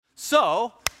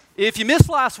So, if you missed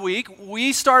last week,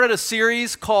 we started a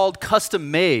series called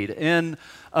Custom Made. And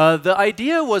the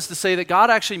idea was to say that God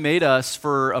actually made us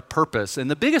for a purpose. And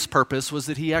the biggest purpose was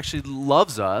that He actually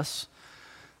loves us,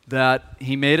 that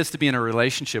He made us to be in a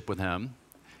relationship with Him.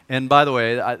 And by the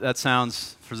way, that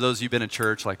sounds, for those of you who've been in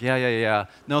church, like, yeah.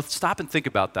 No, stop and think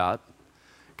about that.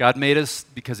 God made us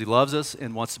because He loves us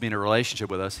and wants to be in a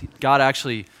relationship with us. God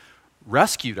actually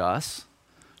rescued us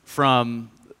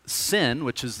from sin,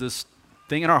 which is this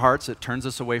thing in our hearts that turns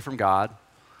us away from God.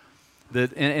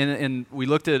 And we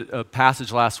looked at a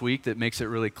passage last week that makes it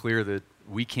really clear that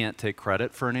we can't take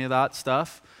credit for any of that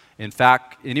stuff. In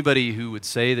fact, anybody who would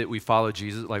say that we follow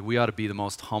Jesus, like, we ought to be the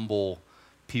most humble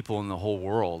people in the whole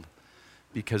world,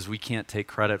 because we can't take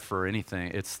credit for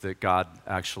anything. It's that God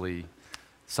actually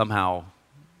somehow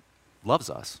loves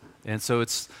us. And so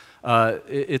it's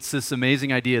this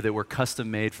amazing idea that we're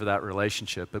custom made for that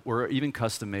relationship, but we're even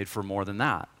custom made for more than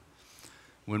that.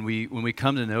 When we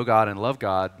come to know God and love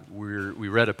God, we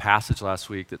read a passage last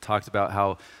week that talked about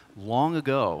how long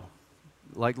ago,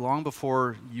 like long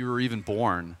before you were even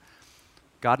born,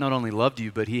 God not only loved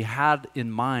you, but He had in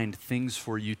mind things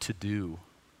for you to do.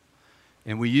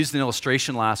 And we used an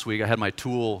illustration last week. I had my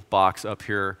tool box up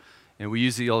here, and we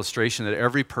used the illustration that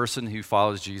every person who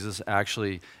follows Jesus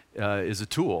actually is a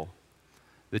tool,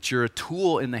 that you're a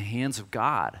tool in the hands of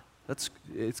God.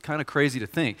 It's kind of crazy to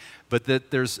think, but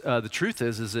that there's the truth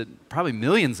is that probably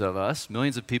millions of us,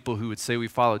 millions of people who would say we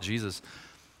follow Jesus,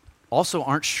 also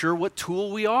aren't sure what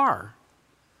tool we are.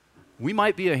 We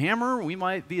might be a hammer, we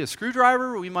might be a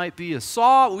screwdriver, we might be a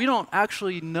saw. We don't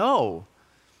actually know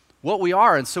what we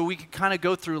are, and so we can kind of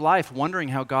go through life wondering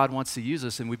how God wants to use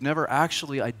us, and we've never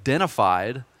actually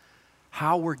identified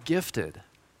how we're gifted.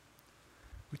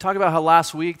 We talked about how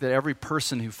last week that every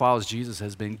person who follows Jesus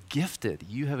has been gifted.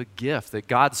 You have a gift, that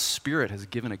God's Spirit has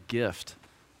given a gift,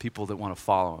 people that want to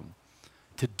follow Him,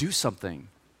 to do something,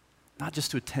 not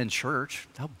just to attend church.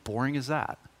 How boring is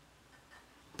that?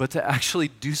 But to actually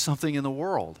do something in the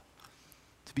world,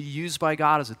 to be used by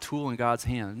God as a tool in God's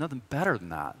hand. There's nothing better than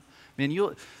that. I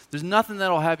mean, there's nothing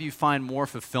that'll have you find more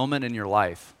fulfillment in your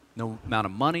life. No amount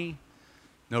of money,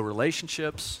 no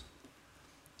relationships,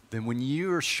 than when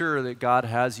you are sure that God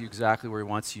has you exactly where He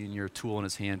wants you and you're a tool in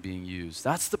His hand being used.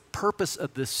 That's the purpose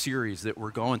of this series that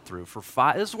we're going through.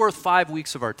 This is worth 5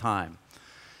 weeks of our time.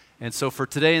 And so for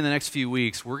today and the next few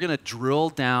weeks, we're going to drill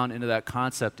down into that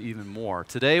concept even more.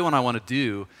 Today, what I want to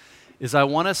do is I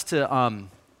want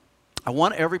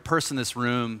every person in this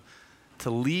room to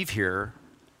leave here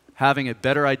having a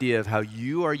better idea of how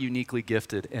you are uniquely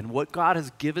gifted and what God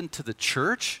has given to the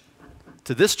church,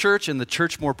 to this church and the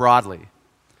church more broadly.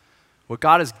 What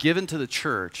God has given to the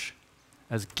church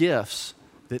as gifts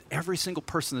that every single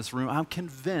person in this room, I'm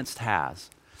convinced, has.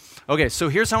 Okay, so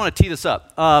here's how I want to tee this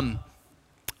up.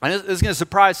 This is going to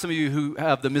surprise some of you who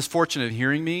have the misfortune of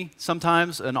hearing me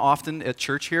sometimes and often at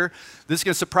church here. This is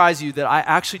going to surprise you that I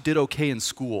actually did okay in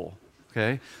school,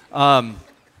 okay?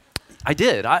 I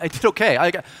did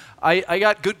okay. I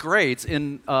got good grades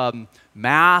in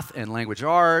math and language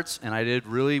arts, and I did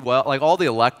really well. Like all the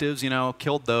electives,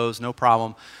 killed those, no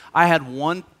problem. I had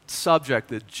one subject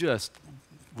that just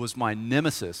was my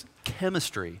nemesis,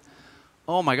 chemistry.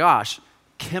 Oh my gosh,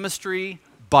 chemistry,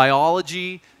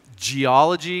 biology,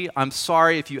 geology. I'm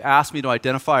sorry if you ask me to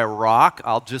identify a rock,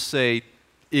 I'll just say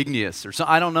igneous or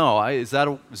something. I don't know. Is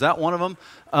that one of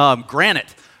them?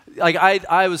 Granite. Like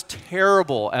I was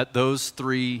terrible at those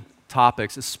three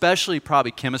topics, especially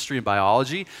probably chemistry and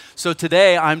biology. So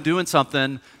today I'm doing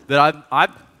something that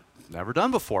I've never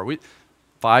done before.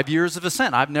 5 years of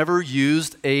Ascent. I've never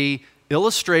used a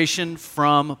illustration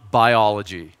from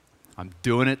biology. I'm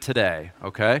doing it today,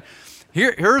 okay?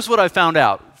 Here's what I found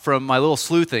out from my little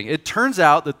sleuthing. It turns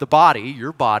out that the body,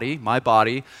 your body, my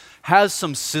body, has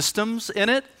some systems in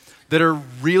it that are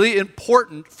really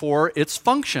important for its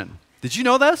function. Did you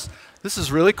know this? This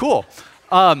is really cool.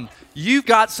 You've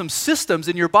got some systems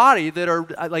in your body that are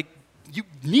like, you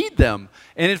need them.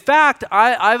 And in fact,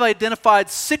 I've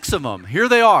identified 6 of them. Here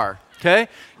they are, okay?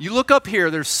 You look up here,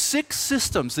 there's 6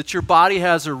 systems that your body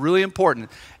has that are really important.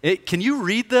 Can you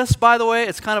read this, by the way?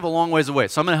 It's kind of a long ways away,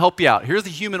 so I'm going to help you out. Here's the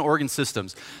human organ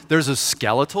systems. There's a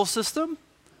skeletal system.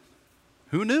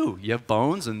 Who knew? You have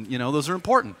bones, and those are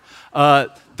important.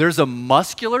 There's a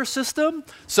muscular system.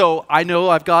 So I know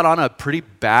I've got on a pretty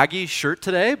baggy shirt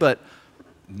today, but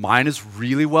mine is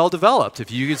really well developed, if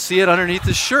you can see it underneath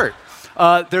the shirt.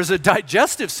 There's a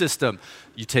digestive system.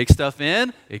 You take stuff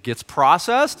in, it gets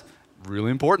processed,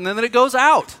 really important. And then it goes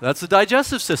out. That's the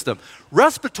digestive system.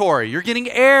 Respiratory, you're getting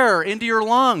air into your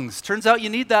lungs. Turns out you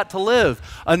need that to live.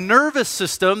 A nervous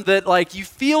system that like you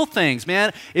feel things,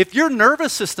 man. If your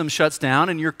nervous system shuts down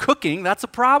and you're cooking, that's a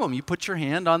problem. You put your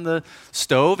hand on the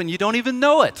stove and you don't even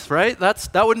know it, right? That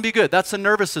wouldn't be good. That's the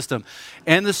nervous system.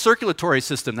 And the circulatory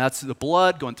system, that's the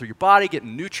blood going through your body,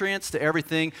 getting nutrients to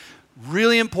everything.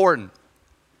 Really important.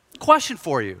 Question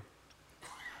for you.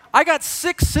 I got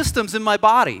 6 systems in my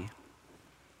body.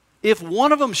 If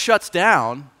one of them shuts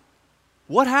down,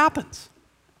 what happens?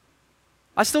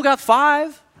 I still got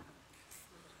 5.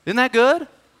 Isn't that good?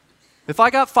 If I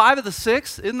got 5 of the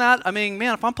 6, isn't that, I mean,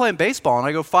 man, if I'm playing baseball and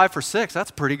I go 5 for 6,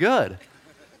 that's pretty good.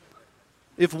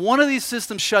 If one of these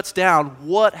systems shuts down,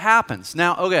 what happens?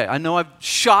 Now, okay, I know I've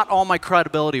shot all my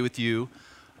credibility with you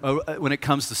when it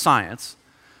comes to science.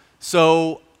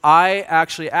 So I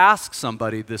actually asked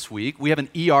somebody this week, we have an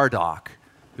ER doc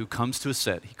who comes to a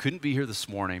set. He couldn't be here this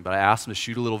morning, but I asked him to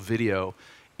shoot a little video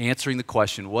answering the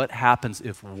question, what happens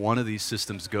if one of these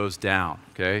systems goes down?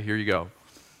 Okay, here you go.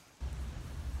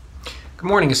 Good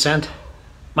morning, Ascent.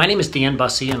 My name is Dan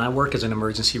Bussey, and I work as an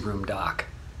emergency room doc.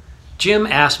 Jim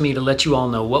asked me to let you all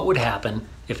know what would happen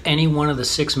if any one of the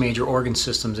 6 major organ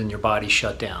systems in your body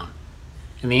shut down.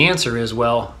 And the answer is,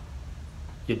 well,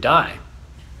 you'd die.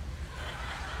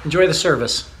 Enjoy the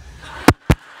service.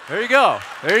 There you go.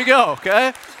 There you go,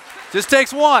 okay? Just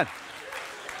takes one.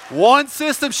 One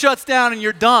system shuts down and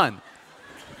you're done.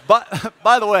 But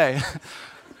by the way,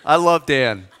 I love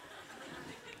Dan.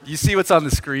 You see what's on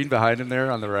the screen behind him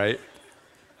there on the right?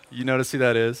 You notice who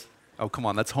that is? Oh, come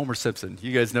on, that's Homer Simpson.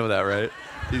 You guys know that, right?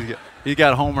 He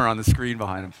got Homer on the screen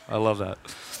behind him. I love that.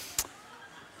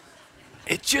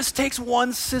 It just takes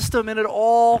one system and it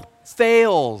all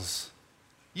fails.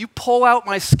 You pull out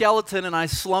my skeleton and I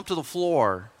slump to the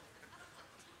floor.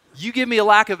 You give me a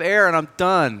lack of air and I'm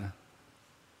done.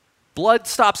 Blood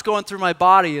stops going through my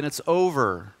body and it's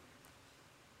over.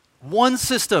 One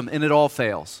system and it all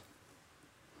fails.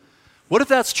 What if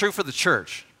that's true for the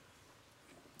church?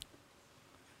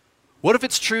 What if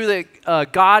it's true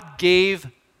that God gave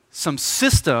some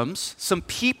systems, some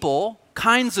people,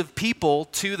 kinds of people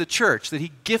to the church, that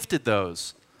he gifted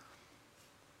those?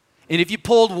 And if you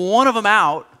pulled one of them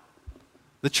out,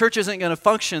 the church isn't going to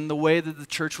function the way that the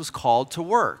church was called to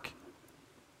work.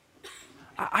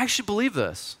 I actually believe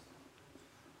this.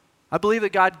 I believe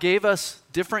that God gave us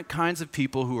different kinds of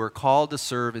people who are called to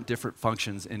serve in different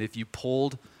functions, and if you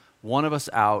pulled one of us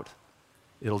out,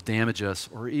 it'll damage us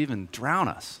or even drown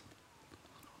us.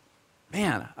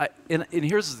 Man, and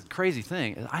here's the crazy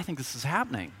thing. I think this is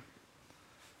happening.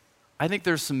 I think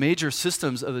there's some major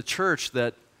systems of the church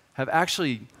that have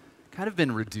actually kind of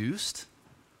been reduced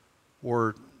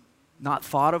or not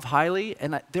thought of highly.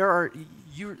 And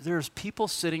there's people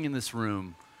sitting in this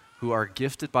room who are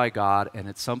gifted by God, and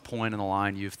at some point in the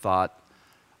line you've thought,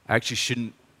 I actually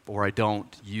shouldn't or I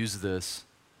don't use this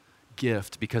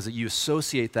gift because you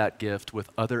associate that gift with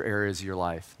other areas of your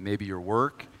life. Maybe your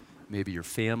work, maybe your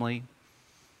family,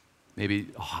 maybe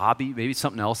a hobby, maybe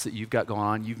something else that you've got going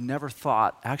on. You've never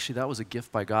thought, actually, that was a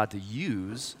gift by God to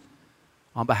use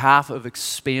on behalf of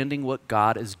expanding what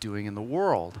God is doing in the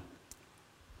world.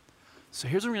 So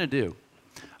here's what we're going to do.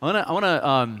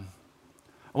 I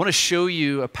want to show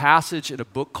you a passage in a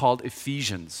book called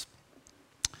Ephesians.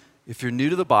 If you're new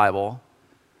to the Bible,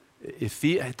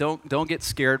 don't get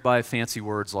scared by fancy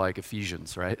words like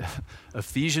Ephesians, right?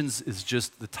 Ephesians is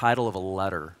just the title of a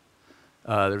letter.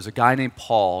 There's a guy named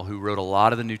Paul who wrote a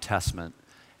lot of the New Testament,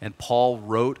 and Paul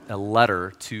wrote a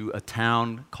letter to a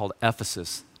town called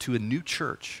Ephesus, to a new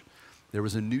church. There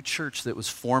was a new church that was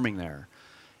forming there.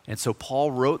 And so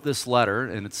Paul wrote this letter,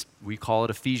 and we call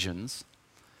it Ephesians,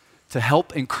 to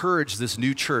help encourage this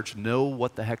new church know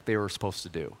what the heck they were supposed to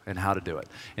do and how to do it.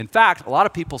 In fact, a lot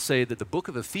of people say that the book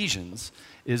of Ephesians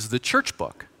is the church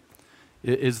book.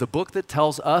 It is the book that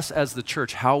tells us as the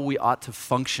church how we ought to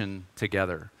function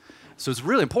together. So it's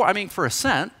really important. I mean, for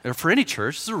Ascent, or for any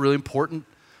church, this is a really important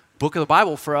book of the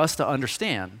Bible for us to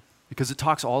understand because it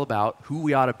talks all about who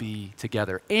we ought to be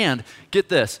together. And get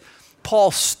this,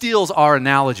 Paul steals our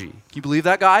analogy. Can you believe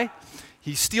that guy?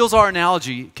 He steals our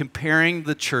analogy comparing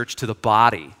the church to the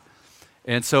body.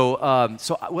 And so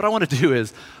what I want to do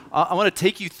is I want to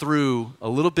take you through a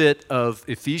little bit of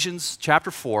Ephesians chapter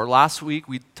 4. Last week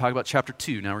we talked about chapter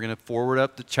 2. Now we're going to forward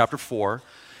up to chapter 4.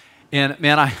 And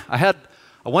man, I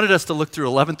wanted us to look through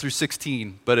 11 through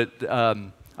 16, but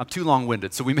I'm too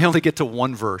long-winded, so we may only get to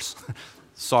one verse.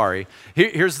 Sorry.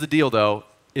 Here's the deal, though.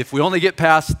 If we only get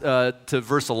past to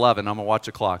verse 11, I'm going to watch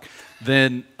the clock,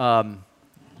 then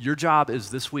your job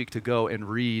is this week to go and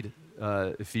read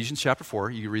Ephesians chapter 4.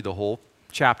 You can read the whole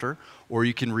chapter, or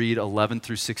you can read 11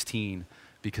 through 16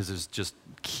 because there's just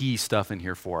key stuff in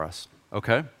here for us.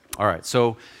 Okay? All right.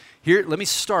 So here, let me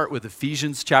start with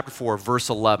Ephesians chapter 4, verse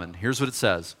 11. Here's what it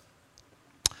says.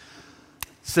 It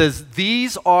says,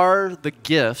 these are the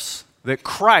gifts that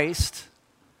Christ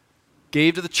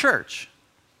gave to the church.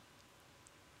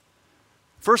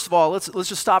 First of all, let's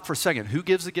just stop for a second. Who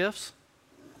gives the gifts?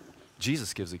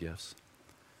 Jesus gives the gifts.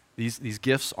 These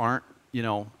gifts aren't, they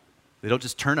don't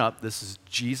just turn up. This is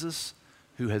Jesus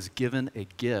who has given a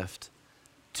gift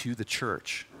to the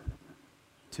church,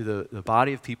 to the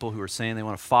body of people who are saying they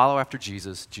want to follow after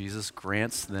Jesus. Jesus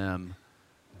grants them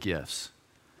gifts.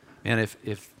 And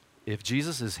if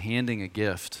Jesus is handing a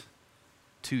gift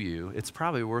to you, it's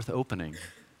probably worth opening.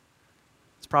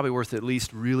 It's probably worth at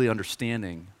least really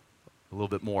understanding a little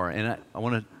bit more. And I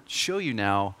want to show you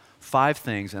now 5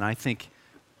 things, and I think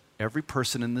every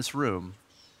person in this room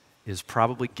is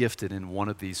probably gifted in one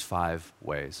of these 5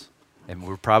 ways. And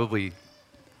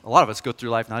a lot of us go through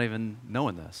life not even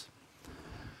knowing this.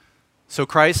 So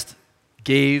Christ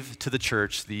gave to the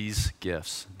church these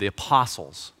gifts: the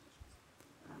apostles,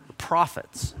 the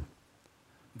prophets,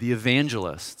 the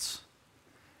evangelists,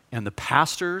 and the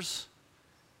pastors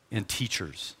and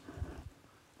teachers.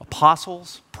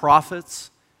 Apostles,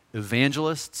 prophets,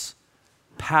 evangelists,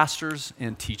 pastors,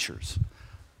 and teachers.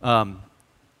 Can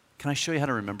I show you how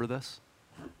to remember this?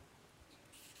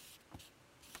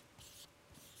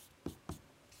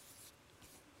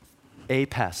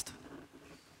 APEST.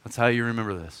 That's how you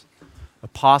remember this.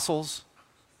 Apostles,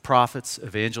 prophets,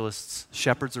 evangelists,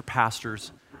 shepherds or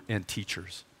pastors, and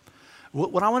teachers.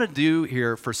 What I want to do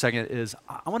here for a second is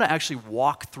I want to actually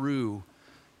walk through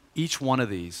each one of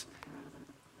these.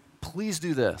 Please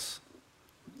do this.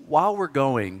 While we're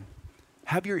going,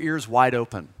 have your ears wide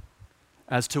open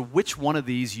as to which one of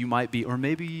these you might be, or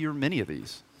maybe you're many of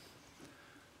these.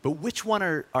 But which one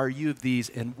are you of these,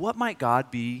 and what might God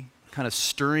be kind of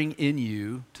stirring in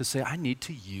you to say, I need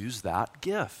to use that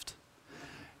gift?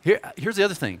 Here's the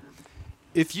other thing.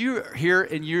 If you're here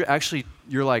and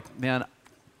you're like, man,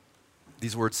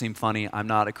 these words seem funny. I'm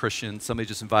not a Christian. Somebody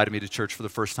just invited me to church for the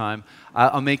first time.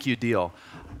 I'll make you a deal.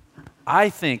 I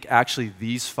think actually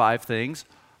these 5 things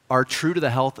are true to the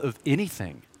health of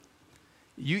anything.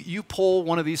 You pull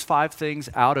one of these 5 things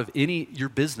out of your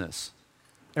business.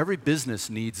 Every business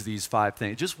needs these 5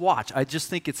 things. Just watch. I just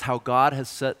think it's how God has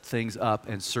set things up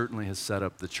and certainly has set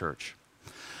up the church.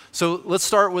 So let's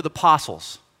start with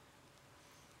apostles.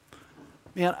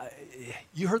 Man,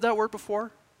 you heard that word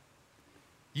before?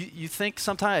 You think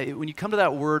sometimes, when you come to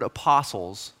that word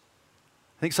apostles,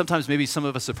 I think sometimes maybe some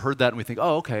of us have heard that and we think,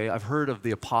 oh, okay, I've heard of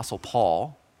the Apostle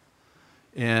Paul,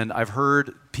 and I've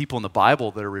heard people in the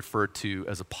Bible that are referred to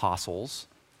as apostles,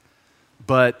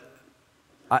 but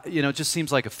it just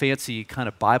seems like a fancy kind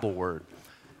of Bible word.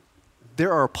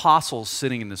 There are apostles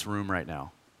sitting in this room right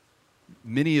now,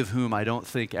 many of whom I don't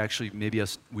think actually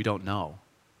we don't know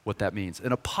what that means.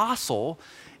 An apostle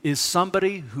is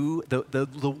somebody who,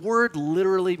 the word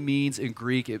literally means in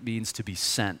Greek, it means to be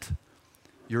sent.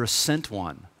 You're a sent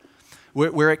one.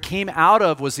 Where it came out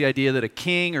of was the idea that a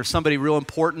king or somebody real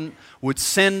important would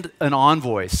send an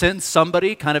envoy, send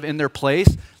somebody kind of in their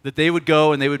place, that they would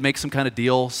go and they would make some kind of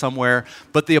deal somewhere.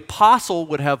 But the apostle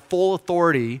would have full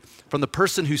authority from the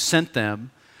person who sent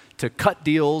them to cut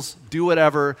deals, do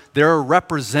whatever. They're a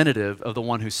representative of the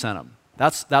one who sent them.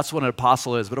 That's what an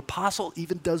apostle is. But apostle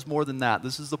even does more than that.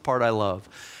 This is the part I love.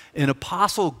 An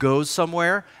apostle goes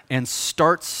somewhere and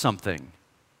starts something.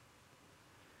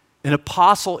 An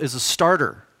apostle is a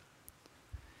starter.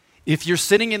 If you're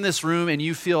sitting in this room and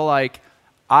you feel like,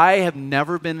 I have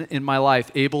never been in my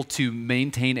life able to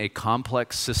maintain a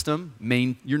complex system,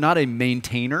 you're not a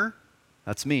maintainer.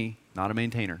 That's me, not a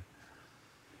maintainer.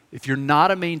 If you're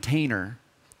not a maintainer,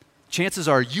 chances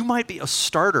are you might be a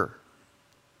starter.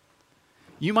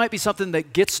 You might be something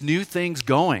that gets new things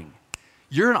going.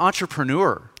 You're an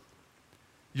entrepreneur.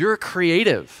 You're a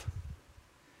creative.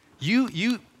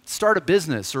 You start a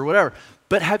business or whatever.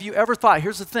 But have you ever thought,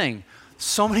 here's the thing,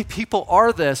 so many people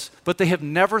are this, but they have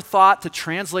never thought to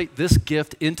translate this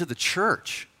gift into the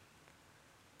church.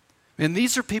 And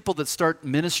these are people that start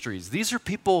ministries. These are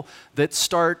people that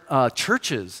start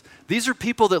churches. These are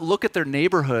people that look at their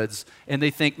neighborhoods and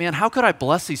they think, man, how could I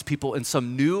bless these people in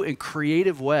some new and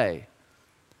creative way?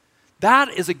 That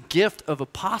is a gift of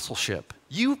apostleship.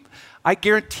 I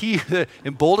guarantee you that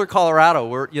in Boulder, Colorado,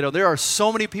 where there are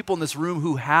so many people in this room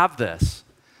who have this,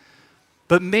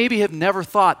 but maybe have never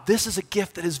thought this is a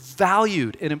gift that is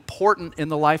valued and important in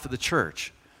the life of the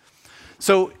church.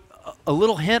 So a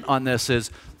little hint on this is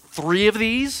 3 of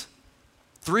these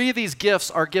 3 of these gifts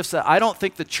are gifts that I don't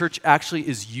think the church actually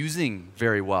is using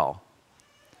very well.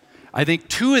 I think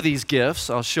 2 of these gifts,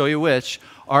 I'll show you which,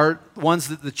 are ones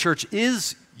that the church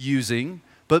is using,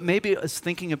 but maybe is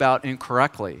thinking about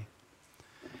incorrectly.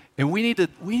 And we need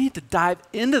to dive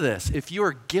into this. If you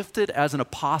are gifted as an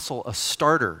apostle, a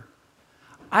starter,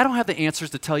 I don't have the answers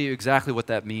to tell you exactly what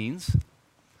that means,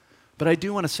 but I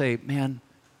do want to say, man,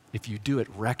 if you do it,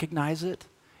 recognize it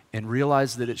and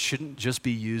realize that it shouldn't just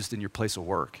be used in your place of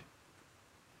work.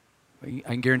 I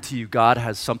can guarantee you God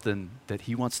has something that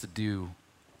he wants to do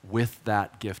with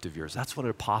that gift of yours. That's what an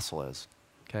apostle is.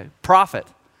 Okay? Prophet.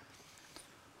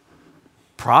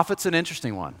 Prophet's an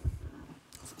interesting one.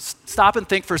 Stop and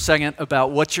think for a second about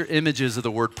what your image is of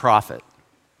the word prophet.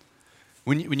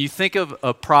 When you think of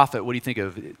a prophet, what do you think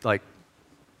of? Like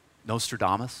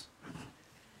Nostradamus?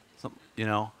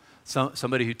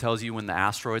 Somebody who tells you when the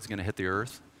asteroid's going to hit the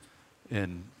earth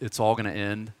and it's all going to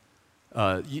end.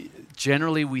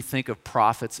 Generally, we think of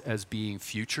prophets as being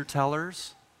future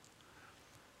tellers.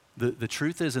 The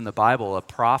truth is, in the Bible, a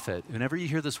prophet, whenever you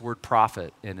hear this word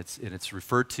prophet, and it's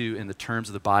referred to in the terms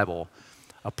of the Bible,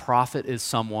 a prophet is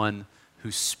someone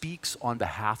who speaks on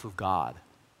behalf of God.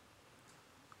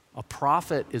 A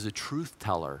prophet is a truth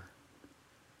teller.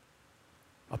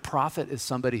 A prophet is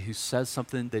somebody who says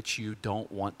something that you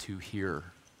don't want to hear.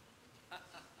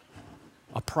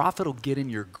 A prophet will get in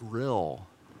your grill.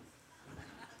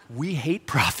 We hate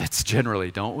prophets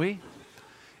generally, don't we?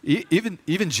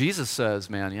 Even Jesus says,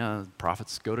 man, yeah,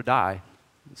 prophets go to die.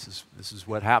 This is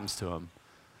what happens to them.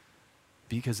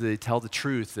 Because they tell the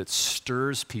truth that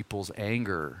stirs people's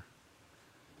anger.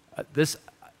 This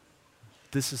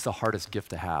is the hardest gift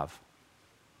to have.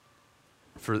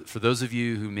 For those of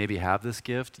you who maybe have this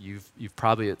gift, you've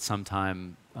probably at some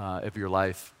time of your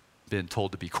life been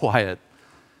told to be quiet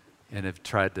and have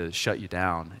tried to shut you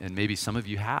down. And maybe some of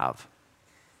you have.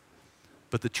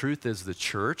 But the truth is the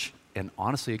church, and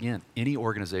honestly, again, any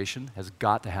organization has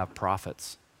got to have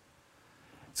prophets.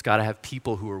 It's got to have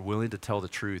people who are willing to tell the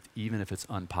truth, even if it's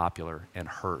unpopular and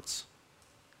hurts.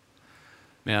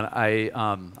 Man, I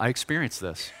experienced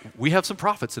this. We have some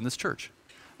prophets in this church.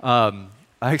 A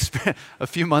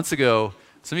few months ago,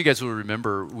 some of you guys will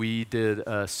remember, we did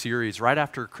a series right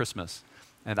after Christmas,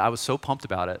 and I was so pumped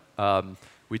about it.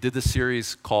 We did this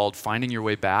series called Finding Your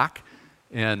Way Back,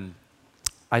 and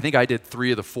I think I did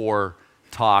 3 of the 4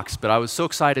 talks, but I was so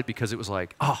excited because it was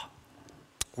like,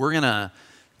 we're going to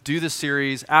do this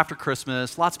series after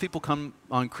Christmas. Lots of people come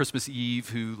on Christmas Eve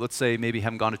who, let's say, maybe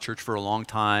haven't gone to church for a long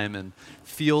time and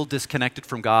feel disconnected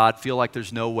from God, feel like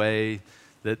there's no way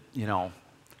that,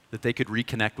 that they could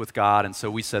reconnect with God. And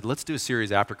so we said, let's do a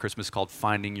series after Christmas called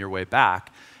Finding Your Way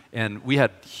Back. And we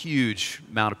had a huge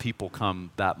amount of people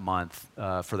come that month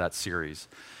for that series.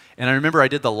 And I remember I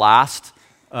did the last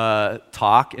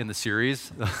talk in the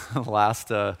series, last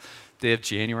day of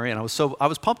January, and I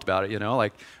was pumped about it.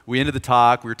 Like we ended the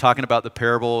talk, we were talking about the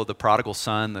parable of the prodigal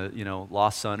son, the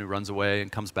lost son who runs away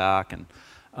and comes back,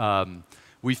 and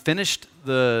we finished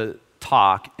the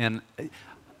talk. And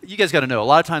you guys got to know, a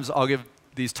lot of times I'll give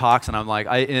these talks, and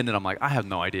I end, and I'm like, I have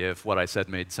no idea if what I said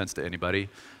made sense to anybody.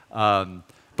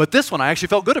 But this one I actually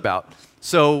felt good about.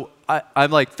 So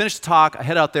I'm like, finished the talk, I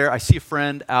head out there, I see a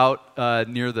friend out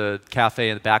near the cafe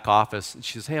in the back office, and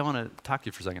she says, hey, I want to talk to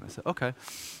you for a second. I said, okay.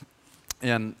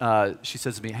 And she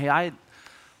says to me, hey, I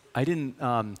didn't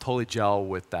totally gel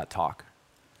with that talk.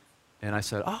 And I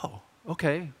said, oh,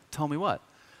 okay, tell me what.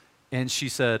 And she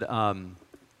said,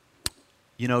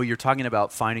 you're talking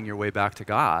about finding your way back to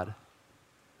God,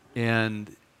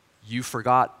 and you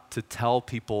forgot to tell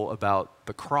people about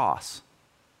the cross.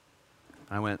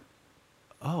 And I went,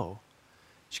 oh.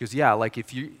 She goes, yeah, like if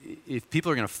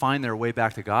people are going to find their way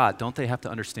back to God, don't they have to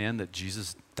understand that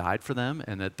Jesus died for them,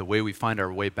 and that the way we find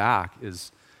our way back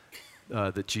is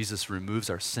that Jesus removes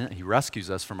our sin. He rescues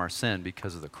us from our sin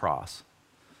because of the cross.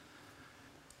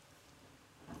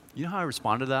 You know how I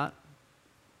responded to that?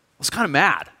 I was kind of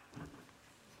mad.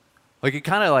 Like it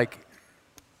kind of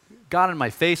got in my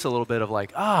face a little bit of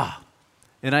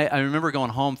And I remember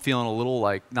going home feeling a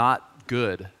little not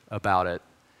good about it.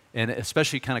 And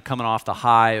especially kind of coming off the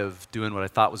high of doing what I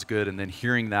thought was good and then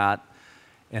hearing that.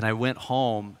 And I went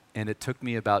home, and it took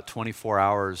me about 24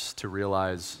 hours to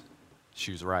realize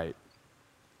she was right.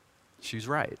 She was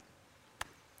right.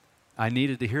 I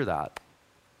needed to hear that.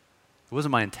 It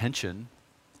wasn't my intention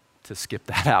to skip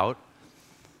that out,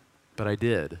 but I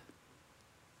did.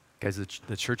 Guys,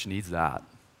 the church needs that.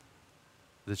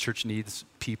 The church needs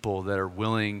people that are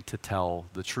willing to tell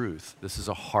the truth. This is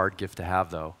a hard gift to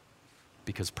have, though,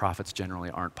 because prophets generally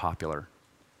aren't popular.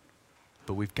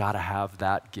 But we've got to have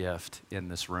that gift in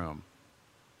this room.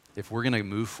 if we're going to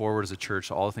move forward as a church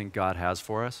to all the things God has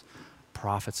for us,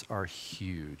 prophets are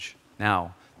huge.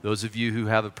 Now, those of you who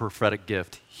have a prophetic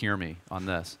gift, hear me on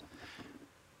this.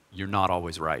 You're not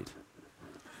always right,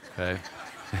 okay?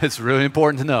 It's really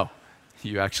important to know.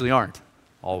 You actually aren't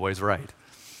always right.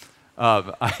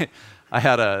 I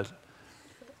had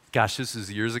this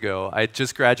is years ago. I had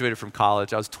just graduated from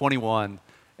college. I was 21,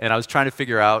 and I was trying to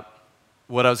figure out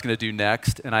what I was going to do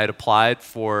next, and I had applied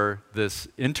for this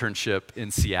internship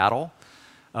in Seattle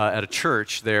at a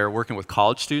church there working with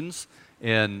college students,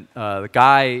 and the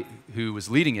guy who was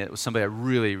leading it was somebody I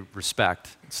really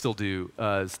respect, still do,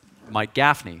 is Mike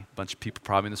Gaffney. A bunch of people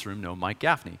probably in this room know Mike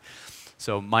Gaffney.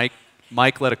 So Mike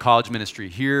led a college ministry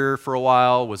here for a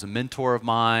while, was a mentor of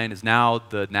mine, is now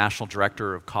the national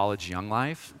director of College Young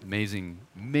Life. Amazing,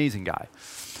 amazing guy.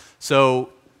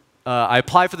 So I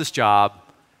applied for this job,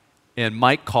 and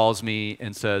Mike calls me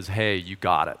and says, hey, you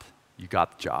got it. You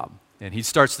got the job. And he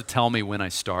starts to tell me when I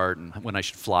start and when I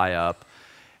should fly up.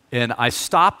 And I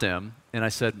stopped him, and I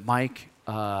said, Mike,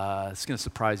 it's going to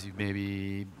surprise you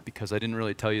maybe because I didn't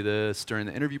really tell you this during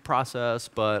the interview process,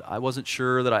 but I wasn't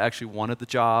sure that I actually wanted the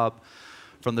job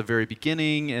from the very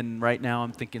beginning, and right now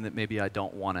I'm thinking that maybe I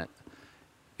don't want it.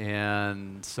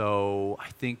 And so I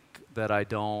think that I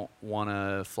don't want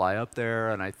to fly up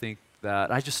there, and I think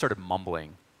that I just started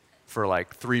mumbling for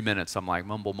like 3 minutes. I'm like,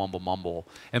 mumble, mumble, mumble.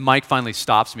 And Mike finally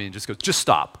stops me and just goes, just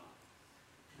stop.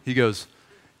 He goes,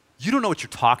 you don't know what you're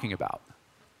talking about.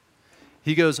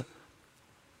 He goes,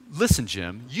 listen,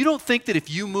 Jim, you don't think that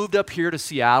if you moved up here to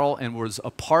Seattle and was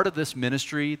a part of this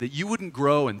ministry that you wouldn't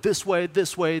grow in this way,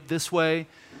 this way, this way?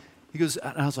 He goes,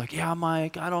 and I was like, yeah,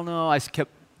 Mike, I don't know. I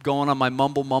kept going on my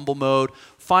mumble, mumble mode.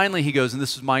 Finally, he goes, and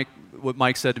this is what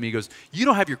Mike said to me, he goes, you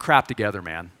don't have your crap together,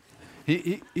 man.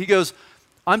 He goes,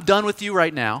 I'm done with you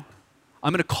right now.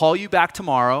 I'm going to call you back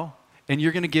tomorrow, and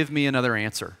you're going to give me another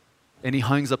answer. And he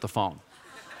hangs up the phone.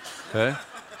 Okay?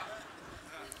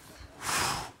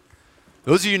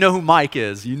 Those of you who know who Mike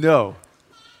is, you know.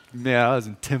 Man, I was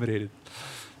intimidated.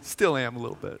 Still am a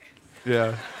little bit.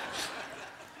 Yeah.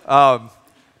 But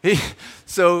you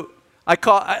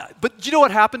know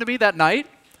what happened to me that night?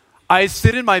 I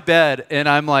sit in my bed, and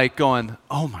I'm like going,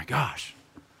 oh my gosh,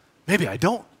 maybe I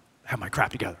don't have my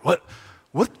crap together. What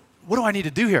do I need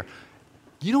to do here?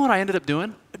 You know what I ended up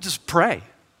doing? Just pray.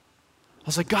 I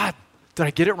was like, God, did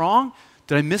I get it wrong?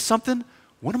 Did I miss something?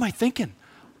 What am I thinking?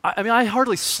 I mean, I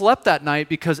hardly slept that night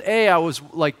because A, I was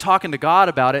like talking to God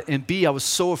about it, and B, I was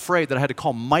so afraid that I had to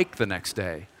call Mike the next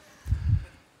day.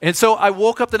 And so I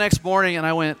woke up the next morning and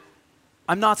I went,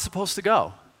 I'm not supposed to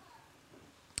go.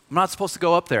 I'm not supposed to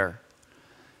go up there.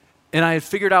 And I had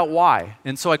figured out why.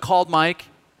 And so I called Mike,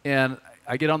 and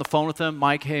I get on the phone with him.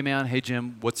 Mike, hey man, hey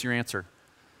Jim, what's your answer?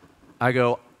 I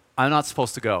go, I'm not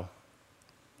supposed to go.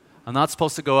 I'm not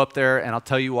supposed to go up there, and I'll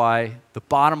tell you why. The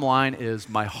bottom line is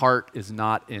my heart is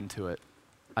not into it.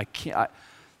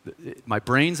 My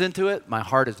brain's into it, my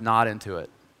heart is not into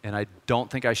it. And I don't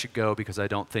think I should go because I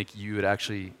don't think you would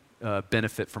actually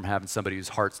benefit from having somebody whose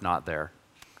heart's not there.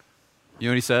 You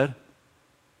know what he said?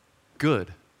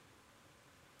 Good.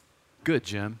 Good,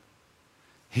 Jim.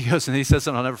 He goes and he says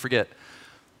something I'll never forget.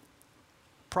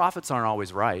 Prophets aren't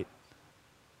always right,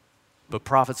 but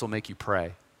prophets will make you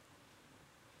pray.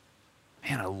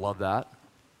 Man, I love that.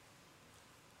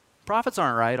 Prophets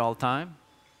aren't right all the time.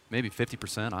 Maybe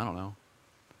 50%, I don't know.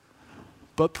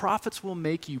 But prophets will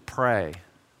make you pray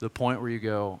to the point where you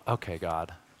go, okay,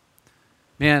 God.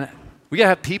 Man, we got to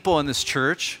have people in this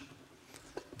church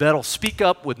that'll speak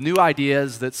up with new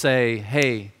ideas that say,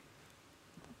 hey,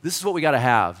 this is what we got to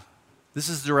have. This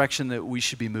is the direction that we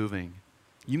should be moving.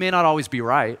 You may not always be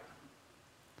right,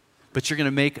 but you're going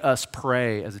to make us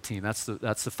pray as a team. That's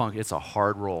the fun. It's a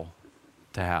hard role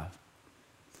to have.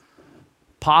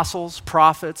 Apostles,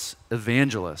 prophets,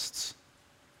 evangelists.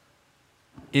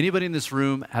 Anybody in this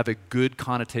room have a good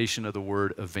connotation of the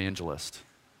word evangelist?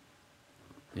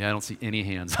 Yeah, I don't see any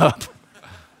hands up.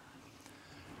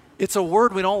 It's a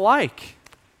word we don't like.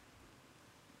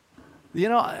 You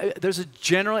know, there's a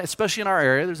general, especially in our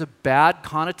area, there's a bad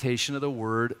connotation of the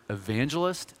word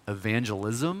evangelist,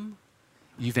 evangelism.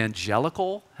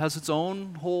 Evangelical has its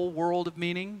own whole world of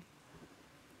meaning.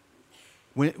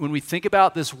 When we think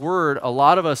about this word, a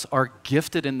lot of us are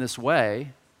gifted in this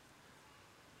way,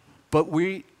 but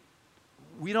we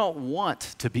don't want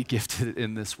to be gifted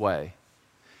in this way.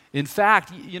 In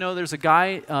fact, you know, there's a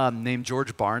guy named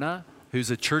George Barna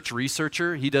who's a church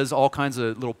researcher. He does all kinds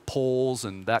of little polls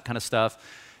and that kind of stuff,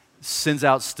 sends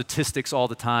out statistics all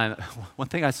the time. One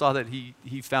thing I saw that he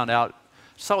found out,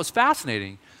 I just thought was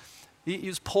fascinating. He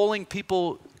was polling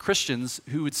people, Christians,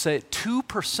 who would say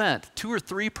 2%, 2 or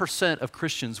 3% of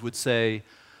Christians would say,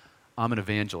 I'm an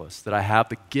evangelist, that I have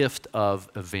the gift of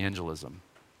evangelism.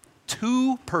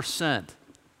 2%.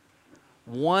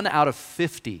 1 out of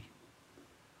 50.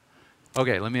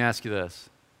 Okay, let me ask you this.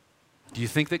 Do you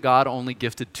think that God only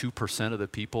gifted 2% of the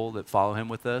people that follow him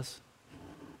with this?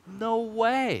 No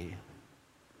way.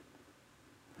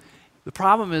 The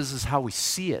problem is how we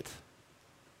see it.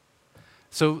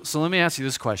 So let me ask you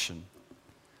this question.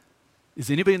 Is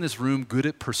anybody in this room good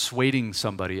at persuading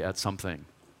somebody at something?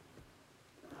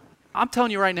 I'm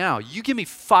telling you right now, you give me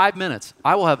 5 minutes,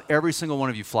 I will have every single one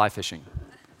of you fly fishing.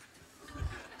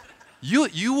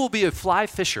 You will be a fly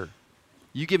fisher.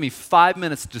 You give me 5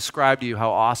 minutes to describe to you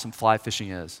how awesome fly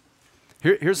fishing is.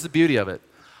 Here's the beauty of it.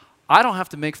 I don't have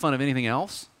to make fun of anything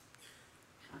else.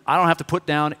 I don't have to put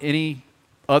down any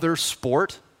other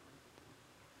sport.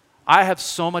 I have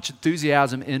so much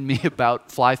enthusiasm in me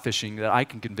about fly fishing that I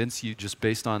can convince you just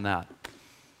based on that.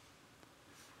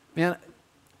 Man,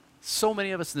 so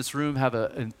many of us in this room have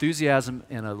an enthusiasm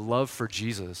and a love for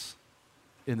Jesus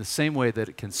in the same way that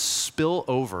it can spill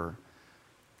over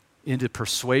into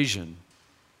persuasion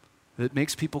that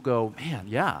makes people go, man,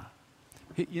 yeah.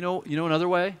 You know another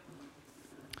way?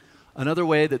 Another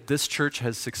way that this church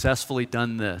has successfully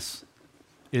done this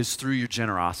is through your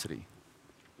generosity.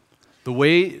 The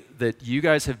way that you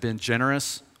guys have been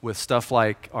generous with stuff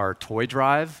like our toy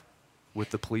drive with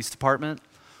the police department,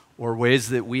 or ways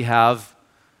that we have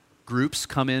groups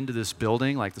come into this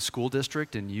building like the school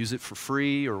district and use it for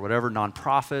free, or whatever,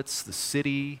 nonprofits, the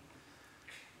city.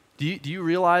 Do you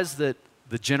realize that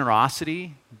the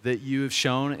generosity that you have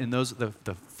shown in those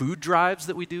the food drives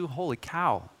that we do, holy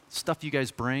cow, stuff you guys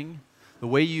bring, the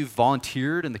way you've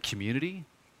volunteered in the community?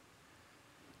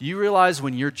 Do you realize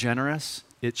when you're generous,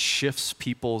 it shifts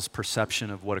people's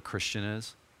perception of what a Christian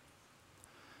is?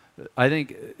 I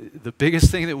think the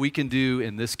biggest thing that we can do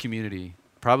in this community,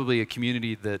 probably a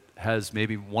community that has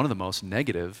maybe one of the most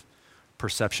negative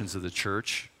perceptions of the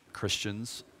church,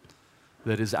 Christians,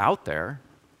 that is out there,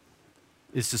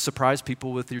 is to surprise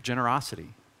people with your generosity.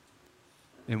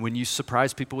 And when you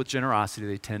surprise people with generosity,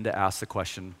 they tend to ask the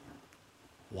question,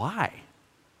 why?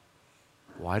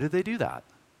 Why did they do that?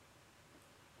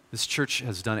 This church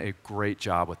has done a great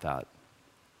job with that.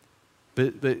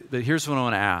 But here's what I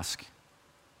want to ask. I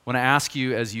want to ask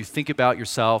you, as you think about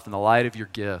yourself in the light of your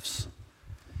gifts,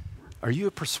 are you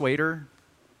a persuader?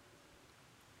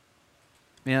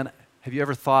 Man, have you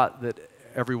ever thought that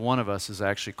every one of us is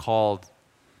actually called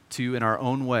to, in our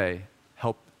own way,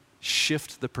 help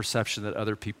shift the perception that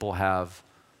other people have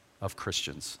of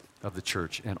Christians, of the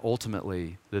church, and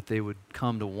ultimately that they would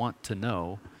come to want to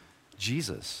know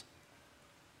Jesus?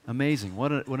 Amazing.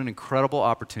 What an incredible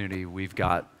opportunity we've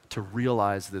got to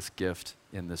realize this gift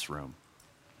in this room.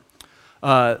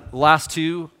 Last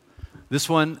two, this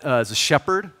one is a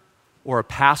shepherd or a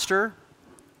pastor.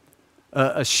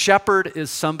 A shepherd is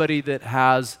somebody that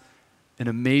has an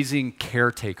amazing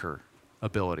caretaker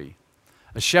ability.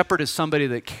 A shepherd is somebody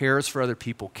that cares for other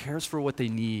people, cares for what they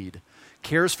need,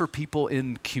 cares for people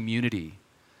in community.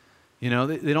 You know,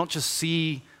 they don't just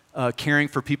see caring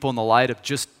for people in the light of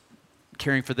just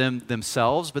caring for them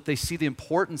themselves, but they see the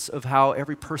importance of how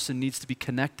every person needs to be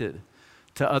connected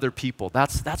to other people.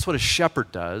 That's what a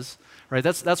shepherd does, right?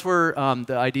 That's where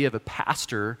the idea of a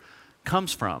pastor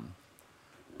comes from.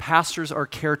 Pastors are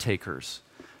caretakers.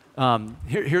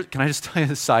 Here, can I just tell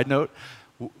you a side note?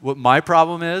 What my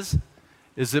problem is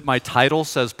that my title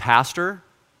says pastor,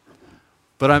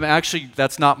 but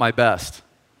that's not my best.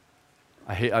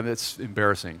 It's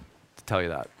embarrassing to tell you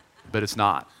that, but it's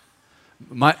not.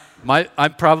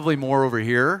 I'm probably more over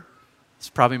here. It's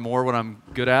probably more what I'm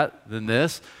good at than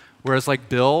this. Whereas like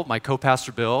Bill, my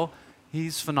co-pastor Bill,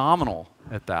 he's phenomenal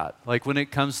at that. Like when it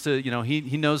comes to,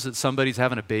 he knows that somebody's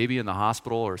having a baby in the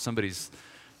hospital or somebody's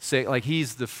sick, like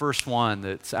he's the first one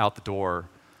that's out the door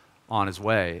on his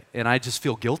way. And I just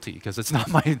feel guilty because it's not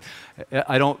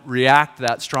I don't react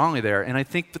that strongly there. And I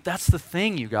think that that's the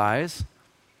thing, you guys.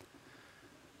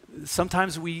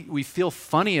 Sometimes we feel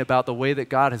funny about the way that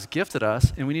God has gifted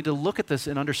us, and we need to look at this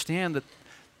and understand that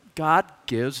God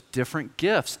gives different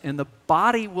gifts, and the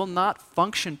body will not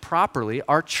function properly.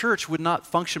 Our church would not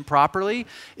function properly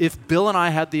if Bill and I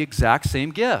had the exact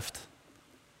same gift.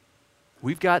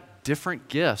 We've got different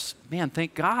gifts. Man,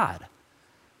 thank God.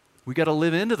 We got to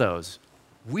live into those.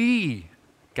 We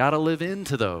got to live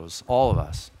into those, all of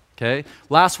us, okay?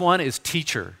 Last one is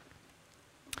teacher.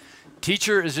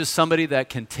 Teacher is just somebody that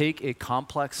can take a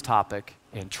complex topic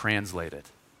and translate it.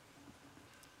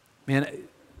 Man,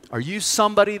 are you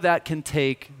somebody that can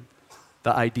take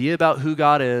the idea about who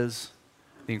God is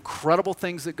the incredible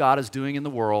things that God is doing in the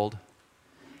world,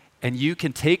 and you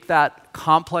can take that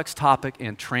complex topic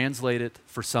and translate it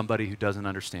for somebody who doesn't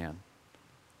understand.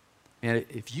 And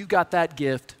if you got that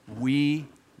gift, we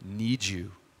need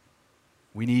you.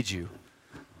 We need you.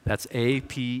 That's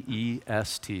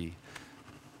APEST.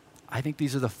 I think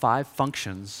these are the 5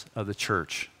 functions of the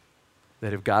church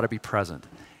that have got to be present.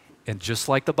 And just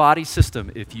like the body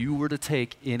system, if you were to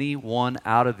take any one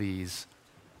out of these,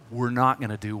 we're not going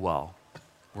to do well.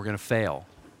 We're going to fail.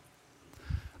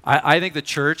 I think the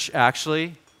church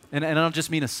actually, and I don't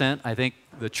just mean Ascent, I think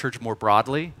the church more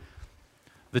broadly,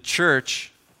 the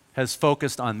church has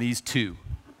focused on these 2.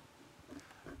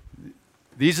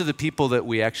 These are the people that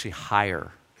we actually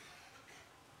hire.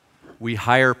 We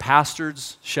hire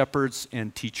pastors, shepherds,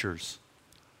 and teachers.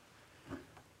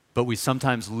 But we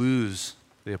sometimes lose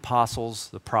the apostles,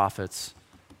 the prophets,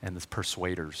 and the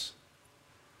persuaders.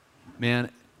 Man,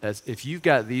 if you've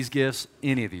got these gifts,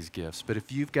 any of these gifts, but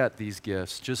if you've got these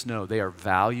gifts, just know they are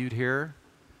valued here,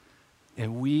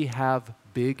 and we have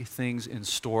big things in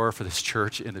store for this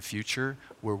church in the future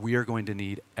where we are going to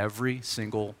need every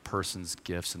single person's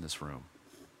gifts in this room,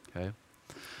 okay?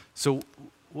 So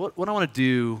what I want to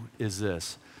do is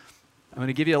this. I'm going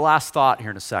to give you a last thought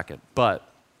here in a second,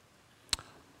 but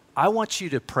I want you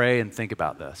to pray and think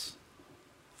about this.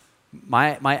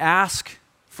 My ask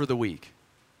for the week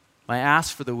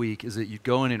is that you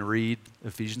go in and read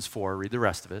Ephesians 4, read the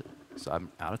rest of it. So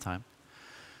I'm out of time.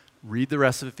 Read the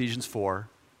rest of Ephesians 4.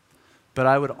 But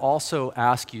I would also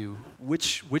ask you,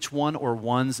 which one or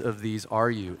ones of these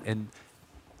are you? And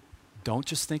don't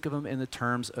just think of them in the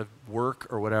terms of work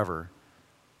or whatever.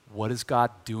 What is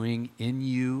God doing in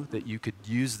you that you could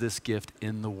use this gift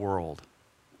in the world?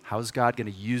 How is God going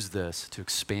to use this to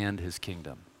expand his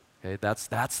kingdom? Okay,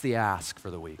 that's the ask for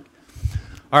the week.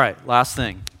 All right, last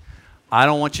thing. I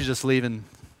don't want you just leaving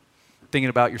thinking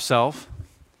about yourself.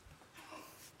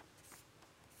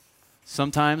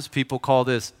 Sometimes people call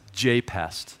this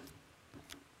J-pest.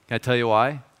 Can I tell you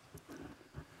why?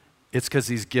 It's because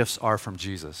these gifts are from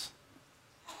Jesus.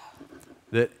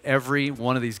 That every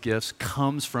one of these gifts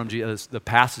comes from Jesus. The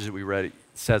passage that we read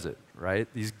says it, right?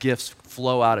 These gifts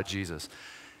flow out of Jesus.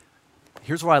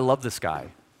 Here's why I love this guy.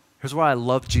 Here's why I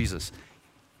love Jesus.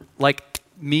 Like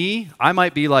me, I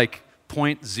might be like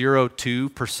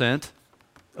 0.02%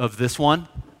 of this one.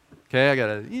 Okay, I got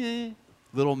a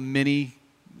little mini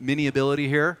ability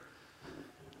here.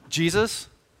 Jesus,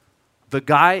 the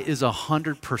guy is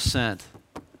 100%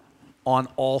 on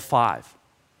all 5.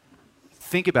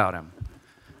 Think about him.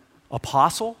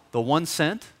 Apostle, the one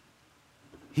sent,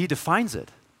 he defines it.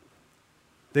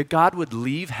 That God would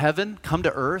leave heaven, come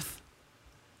to earth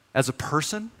as a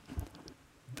person,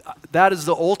 that is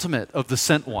the ultimate of the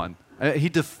sent one. He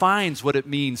defines what it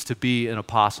means to be an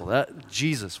apostle.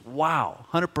 Jesus, wow,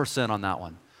 100% on that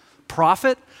one.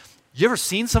 Prophet, you ever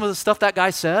seen some of the stuff that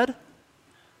guy said?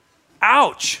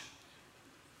 Ouch.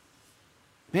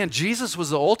 Man, Jesus was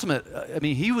the ultimate. I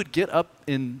mean, he would get up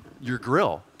in your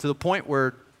grill to the point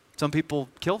where some people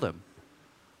killed him.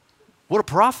 What a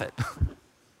prophet.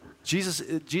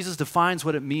 Jesus defines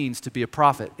what it means to be a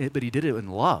prophet, but he did it in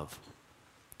love.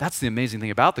 That's the amazing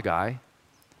thing about the guy.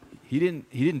 He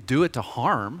didn't do it to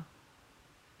harm.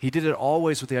 He did it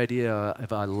always with the idea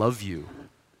of I love you.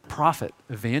 Prophet,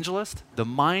 evangelist, the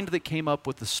mind that came up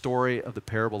with the story of the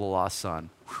parable of the lost son.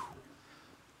 Whew.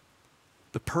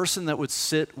 The person that would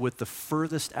sit with the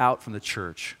furthest out from the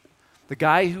church. The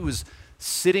guy who was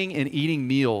sitting and eating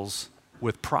meals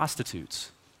with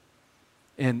prostitutes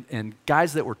and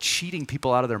guys that were cheating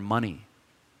people out of their money.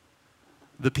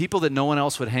 The people that no one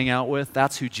else would hang out with,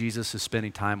 that's who Jesus is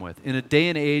spending time with. In a day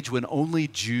and age when only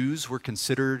Jews were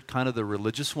considered kind of the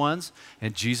religious ones,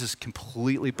 and Jesus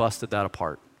completely busted that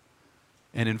apart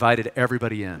and invited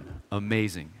everybody in.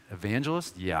 Amazing.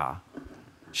 Evangelist? Yeah.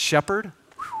 Shepherd?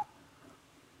 Whew.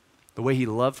 The way he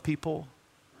loved people,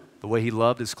 the way he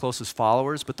loved his closest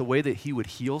followers, but the way that he would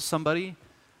heal somebody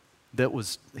that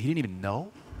he didn't even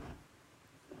know.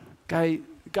 Guy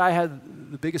had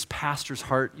the biggest pastor's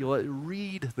heart. You'll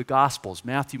read the Gospels,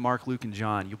 Matthew, Mark, Luke, and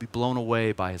John. You'll be blown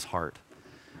away by his heart.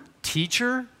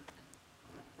 Teacher?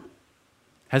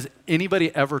 Has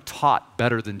anybody ever taught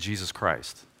better than Jesus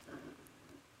Christ?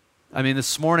 I mean,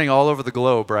 this morning all over the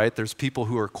globe, right, there's people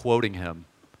who are quoting him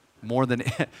more than,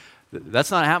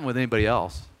 that's not happening with anybody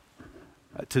else.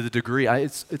 To the degree,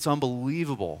 it's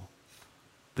unbelievable,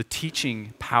 the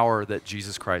teaching power that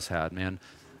Jesus Christ had, man.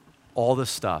 All this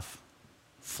stuff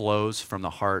flows from the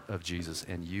heart of Jesus,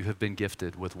 and you have been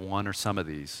gifted with one or some of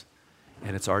these,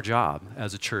 and it's our job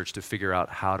as a church to figure out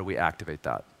how do we activate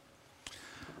that.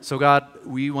 So God,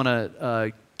 we want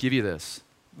to give you this.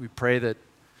 We pray that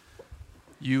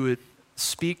you would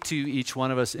speak to each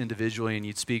one of us individually, and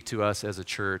you'd speak to us as a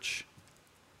church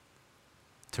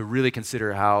to really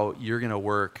consider how you're going to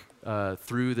work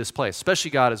through this place,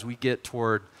 especially, God, as we get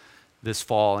toward this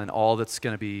fall and all that's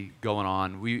going to be going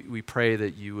on. We pray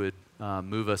that you would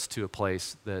move us to a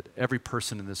place that every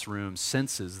person in this room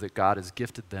senses that God has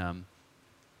gifted them,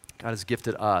 God has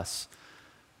gifted us,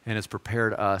 and has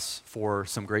prepared us for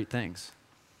some great things.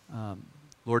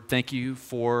 Lord, thank you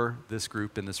for this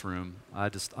group in this room. I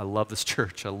love this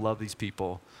church. I love these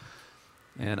people.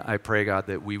 And I pray, God,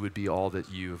 that we would be all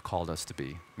that you have called us to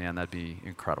be. Man, that'd be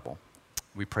incredible.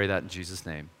 We pray that in Jesus'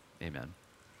 name. Amen.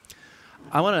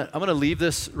 I'm gonna leave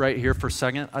this right here for a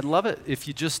second. I'd love it if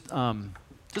you just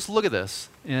look at this.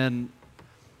 And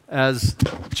as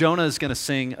Jonah is gonna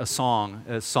sing a song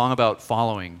about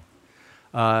following,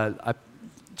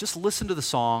 just listen to the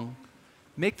song.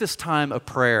 Make this time a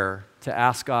prayer to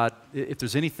ask God if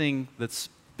there's anything that's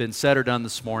been said or done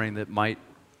this morning that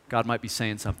God might be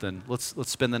saying something. Let's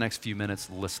spend the next few minutes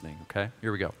listening, okay?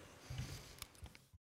 Here we go.